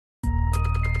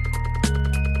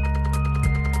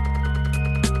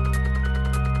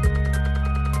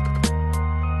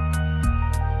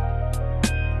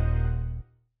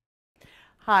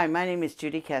Hi, my name is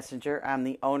Judy Kessinger. I'm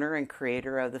the owner and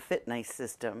creator of the FitNice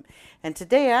system. And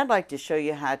today I'd like to show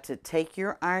you how to take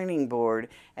your ironing board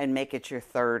and make it your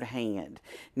third hand.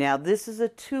 Now, this is a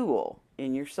tool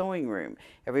in your sewing room.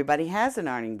 Everybody has an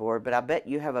ironing board, but I bet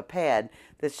you have a pad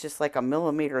that's just like a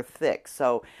millimeter thick.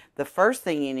 So the first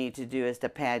thing you need to do is to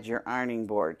pad your ironing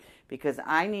board, because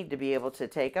I need to be able to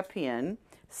take a pin,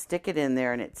 stick it in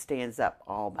there, and it stands up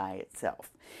all by itself.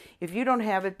 If you don't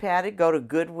have it padded, go to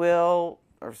Goodwill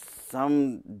or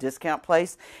some discount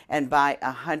place and buy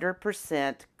a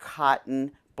 100%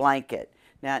 cotton blanket.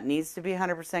 Now it needs to be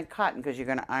 100% cotton because you're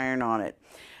going to iron on it.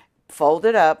 Fold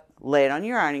it up, lay it on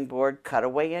your ironing board, cut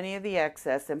away any of the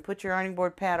excess, and put your ironing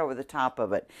board pad over the top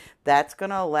of it. That's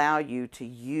going to allow you to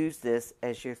use this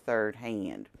as your third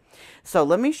hand. So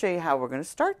let me show you how we're going to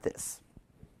start this.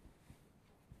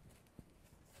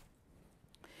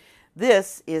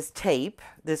 This is tape.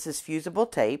 This is fusible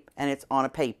tape, and it's on a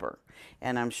paper.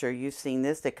 And I'm sure you've seen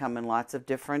this. They come in lots of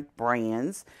different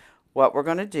brands. What we're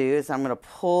going to do is I'm going to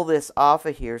pull this off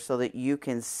of here so that you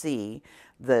can see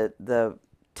the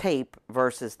tape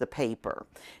versus the paper.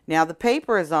 Now the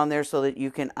paper is on there so that you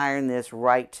can iron this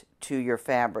right to your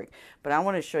fabric. But I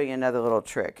want to show you another little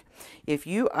trick. If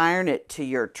you iron it to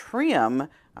your trim,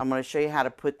 I'm going to show you how to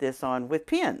put this on with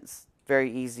pins.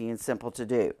 Very easy and simple to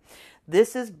do.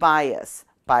 This is bias.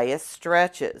 Bias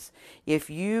stretches. If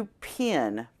you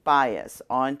pin bias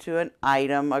onto an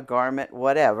item, a garment,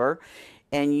 whatever,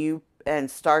 and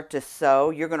start to sew,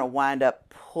 you're going to wind up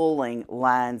pulling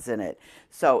lines in it.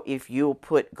 So if you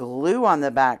put glue on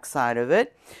the back side of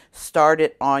it, start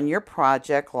it on your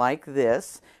project like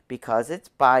this, because it's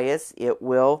bias, it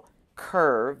will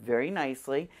curve very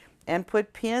nicely, and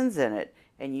put pins in it.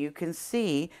 And you can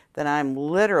see that I'm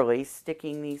literally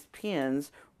sticking these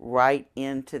pins right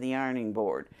into the ironing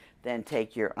board. Then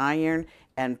take your iron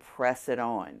and press it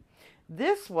on.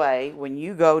 This way, when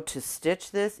you go to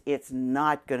stitch this, it's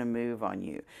not going to move on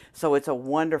you. So it's a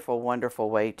wonderful, wonderful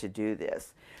way to do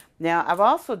this. Now, I've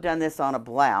also done this on a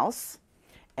blouse,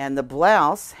 and the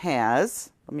blouse has,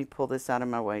 let me pull this out of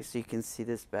my way so you can see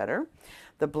this better.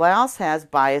 The blouse has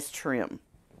bias trim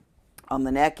on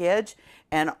the neck edge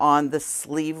and on the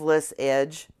sleeveless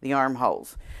edge, the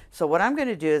armholes. So what I'm going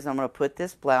to do is I'm going to put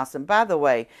this blouse, and by the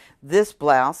way, this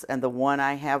blouse and the one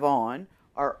I have on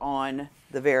are on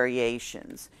the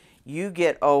variations. You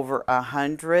get over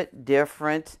 100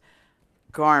 different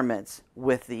garments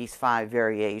with these 5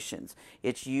 variations.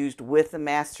 It's used with the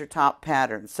master top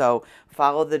pattern. So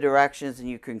follow the directions and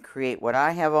you can create what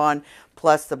I have on,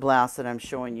 plus the blouse that I'm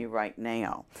showing you right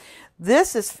now.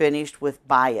 This is finished with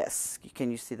bias.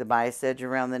 Can you see the bias edge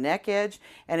around the neck edge?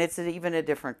 And it's even a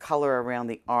different color around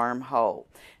the armhole.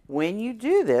 When you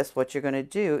do this, what you're going to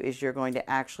do is you're going to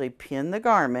actually pin the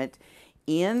garment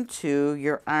into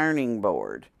your ironing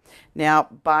board. Now,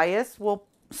 bias will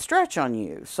stretch on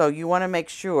you, so you want to make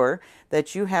sure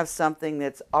that you have something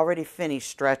that's already finished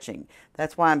stretching.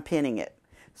 That's why I'm pinning it,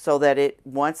 so that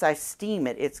once I steam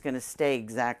it, it's going to stay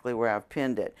exactly where I've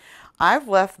pinned it. I've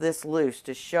left this loose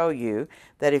to show you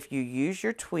that if you use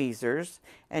your tweezers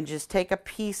and just take a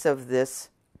piece of this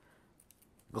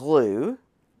glue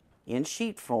in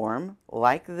sheet form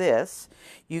like this,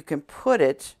 you can put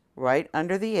it right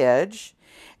under the edge,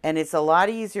 and it's a lot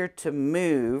easier to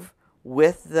move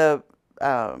with the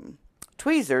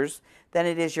tweezers than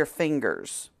it is your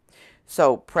fingers.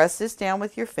 So press this down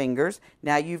with your fingers.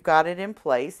 Now you've got it in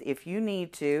place. If you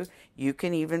need to, you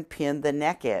can even pin the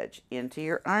neck edge into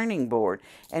your ironing board,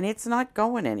 and it's not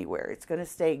going anywhere. It's going to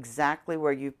stay exactly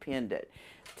where you pinned it.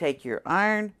 Take your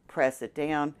iron, press it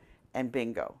down, and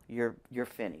bingo, you're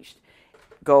finished.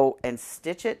 Go and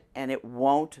stitch it, and it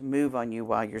won't move on you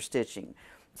while you're stitching.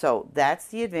 So that's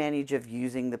the advantage of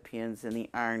using the pins in the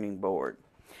ironing board.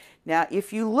 Now,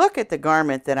 if you look at the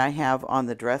garment that I have on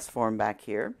the dress form back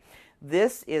here,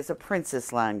 this is a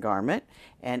princess line garment,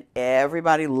 and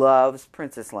everybody loves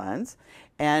princess lines.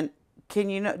 And do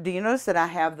you notice that I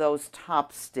have those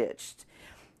top stitched?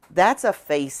 That's a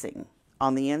facing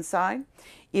on the inside.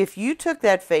 If you took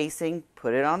that facing,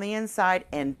 put it on the inside,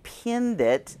 and pinned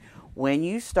it when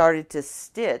you started to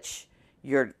stitch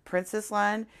your princess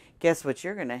line, guess what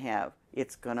you're going to have?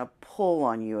 It's going to pull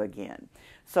on you again.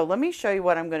 So let me show you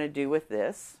what I'm going to do with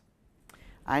this.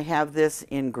 I have this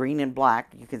in green and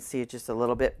black. You can see it just a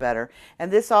little bit better.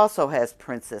 And this also has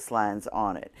princess lines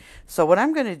on it. So what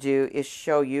I'm going to do is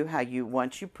show you how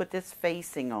once you put this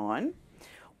facing on,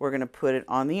 we're going to put it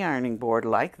on the ironing board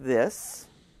like this.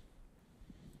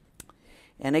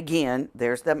 And again,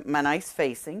 there's my nice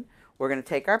facing. We're going to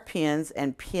take our pins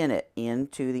and pin it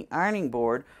into the ironing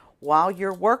board while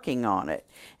you're working on it.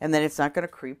 And then it's not going to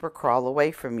creep or crawl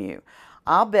away from you.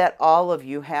 I'll bet all of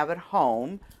you have at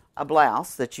home a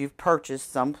blouse that you've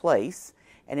purchased someplace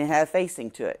and it had a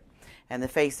facing to it, and the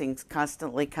facing's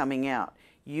constantly coming out.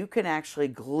 You can actually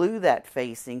glue that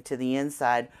facing to the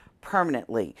inside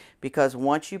permanently, because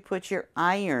once you put your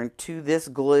iron to this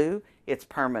glue, it's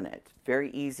permanent.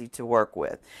 Very easy to work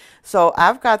with. So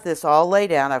I've got this all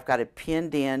laid out. I've got it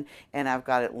pinned in, and I've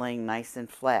got it laying nice and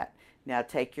flat. Now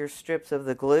take your strips of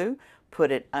the glue,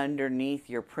 put it underneath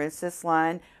your princess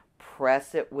line,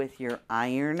 press it with your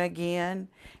iron again,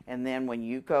 and then when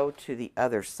you go to the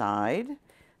other side,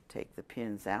 take the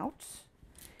pins out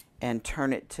and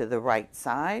turn it to the right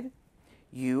side.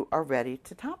 You are ready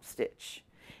to top stitch.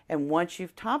 And once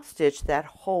you've top stitched, that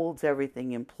holds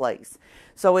everything in place.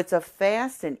 So it's a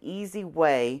fast and easy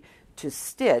way to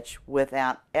stitch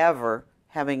without ever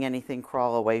having anything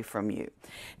crawl away from you.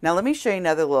 Now let me show you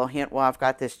another little hint while I've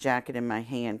got this jacket in my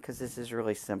hand, because this is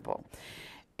really simple.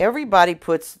 Everybody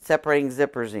puts separating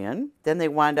zippers in, then they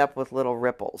wind up with little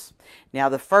ripples. Now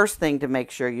the first thing to make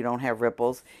sure you don't have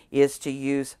ripples is to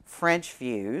use French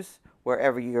fuse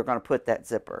wherever you're going to put that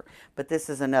zipper. But this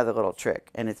is another little trick,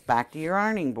 and it's back to your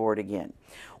ironing board again.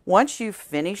 Once you've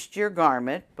finished your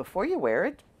garment, before you wear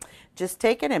it, just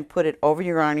take it and put it over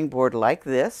your ironing board like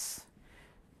this,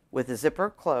 with the zipper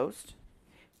closed.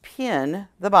 Pin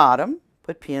the bottom,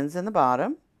 put pins in the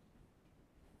bottom,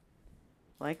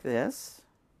 like this.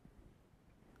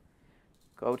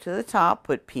 Go to the top,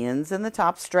 put pins in the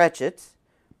top, stretch it,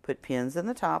 put pins in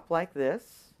the top like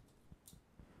this.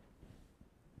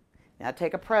 Now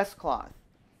take a press cloth.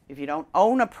 If you don't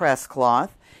own a press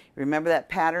cloth, remember that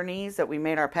pattern ease that we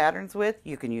made our patterns with?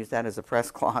 You can use that as a press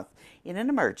cloth in an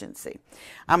emergency.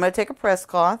 I'm going to take a press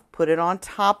cloth, put it on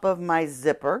top of my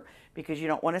zipper, because you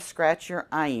don't want to scratch your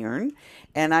iron,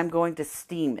 and I'm going to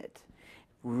steam it.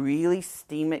 Really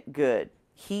steam it good.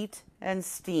 Heat and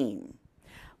steam.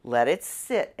 Let it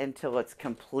sit until it's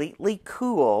completely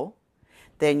cool.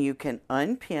 Then you can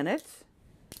unpin it,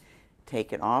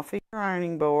 take it off of your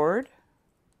ironing board,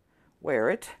 wear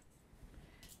it.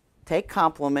 Take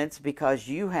compliments because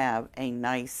you have a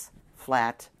nice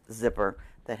flat zipper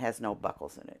that has no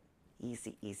buckles in it.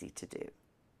 Easy, easy to do.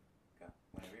 Okay.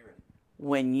 Whenever you're ready.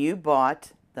 When you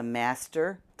bought the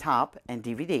Master Top and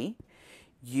DVD,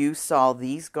 you saw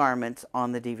these garments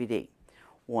on the DVD.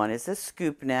 One is a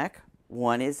scoop neck,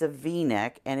 one is a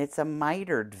V-neck, and it's a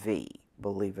mitered V,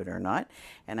 believe it or not.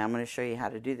 And I'm going to show you how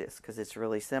to do this because it's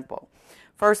really simple.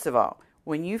 First of all,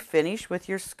 when you finish with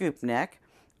your scoop neck,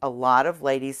 a lot of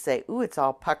ladies say, ooh, it's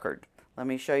all puckered. Let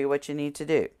me show you what you need to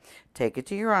do. Take it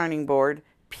to your ironing board,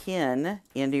 pin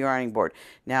into your ironing board.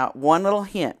 Now, one little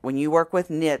hint, when you work with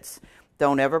knits,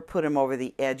 don't ever put them over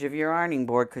the edge of your ironing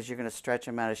board because you're going to stretch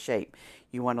them out of shape.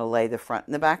 You want to lay the front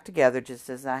and the back together just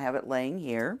as I have it laying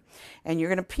here, and you're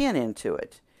going to pin into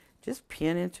it. Just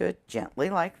pin into it gently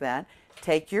like that.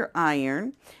 Take your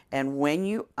iron, and when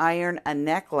you iron a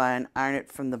neckline, iron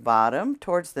it from the bottom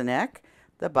towards the neck,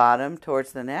 the bottom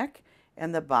towards the neck,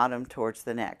 and the bottom towards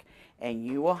the neck. And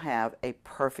you will have a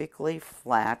perfectly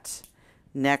flat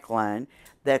neckline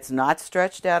that's not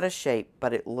stretched out of shape,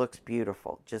 but it looks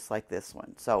beautiful, just like this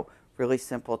one. So really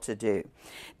simple to do.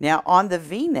 Now on the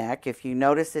V-neck, if you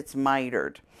notice it's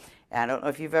mitered. I don't know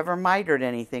if you've ever mitered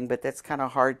anything, but that's kind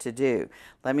of hard to do.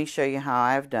 Let me show you how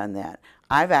I've done that.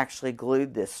 I've actually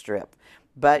glued this strip,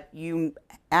 but you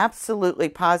absolutely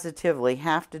positively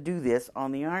have to do this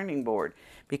on the ironing board,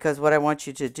 because what I want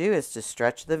you to do is to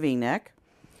stretch the V-neck,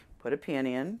 put a pin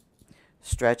in,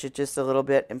 stretch it just a little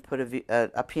bit, and put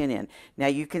a pin in. Now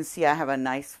you can see I have a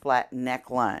nice flat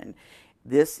neckline.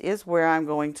 This is where I'm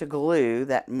going to glue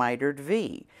that mitered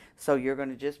V. So you're going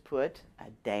to just put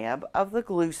a dab of the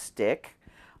glue stick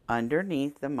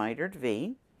underneath the mitered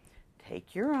V.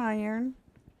 Take your iron,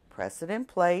 press it in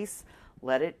place,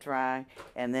 let it dry,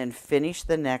 and then finish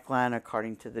the neckline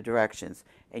according to the directions.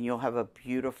 And you'll have a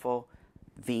beautiful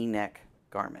V-neck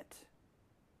garment.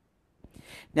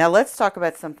 Now let's talk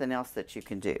about something else that you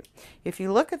can do. If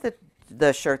you look at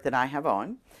the shirt that I have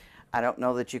on, I don't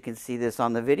know that you can see this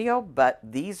on the video, but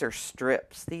these are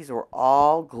strips. These were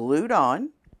all glued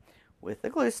on with the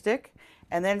glue stick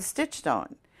and then stitched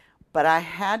on. But I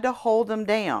had to hold them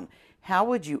down. How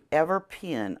would you ever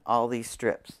pin all these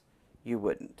strips? You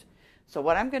wouldn't. So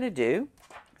what I'm going to do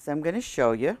is I'm going to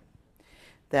show you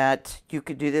that you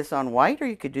could do this on white or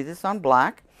you could do this on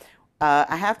black.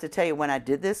 I have to tell you, when I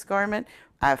did this garment,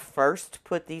 I first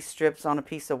put these strips on a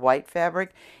piece of white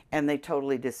fabric and they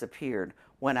totally disappeared.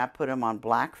 When I put them on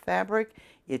black fabric,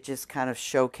 it just kind of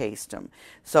showcased them.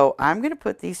 So I'm going to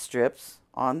put these strips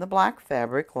on the black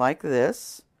fabric like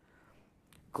this,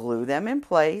 glue them in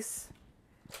place,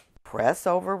 press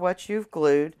over what you've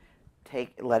glued,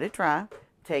 let it dry,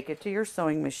 take it to your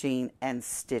sewing machine and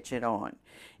stitch it on.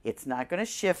 It's not going to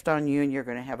shift on you and you're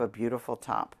going to have a beautiful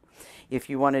top. If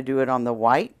you want to do it on the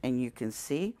white, and you can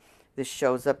see this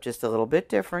shows up just a little bit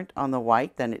different on the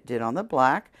white than it did on the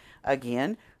black.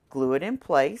 Again, glue it in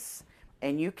place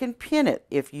and you can pin it.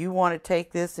 If you want to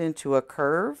take this into a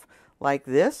curve like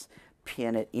this,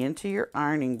 pin it into your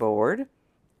ironing board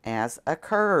as a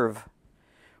curve.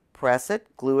 Press it,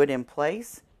 glue it in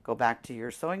place, go back to your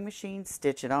sewing machine,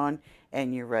 stitch it on,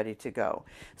 and you're ready to go.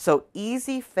 So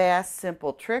easy, fast,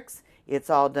 simple tricks. It's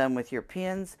all done with your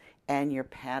pins and your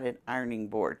padded ironing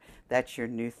board. That's your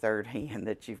new third hand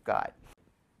that you've got.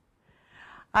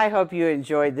 I hope you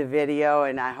enjoyed the video,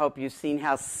 and I hope you've seen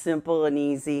how simple and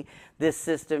easy this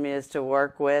system is to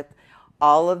work with.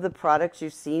 All of the products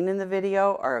you've seen in the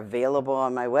video are available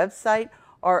on my website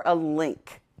or a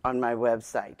link on my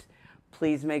website.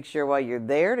 Please make sure while you're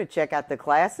there to check out the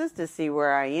classes to see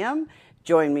where I am.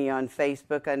 Join me on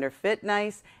Facebook under Fit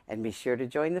Nice, and be sure to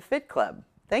join the Fit Club.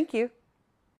 Thank you.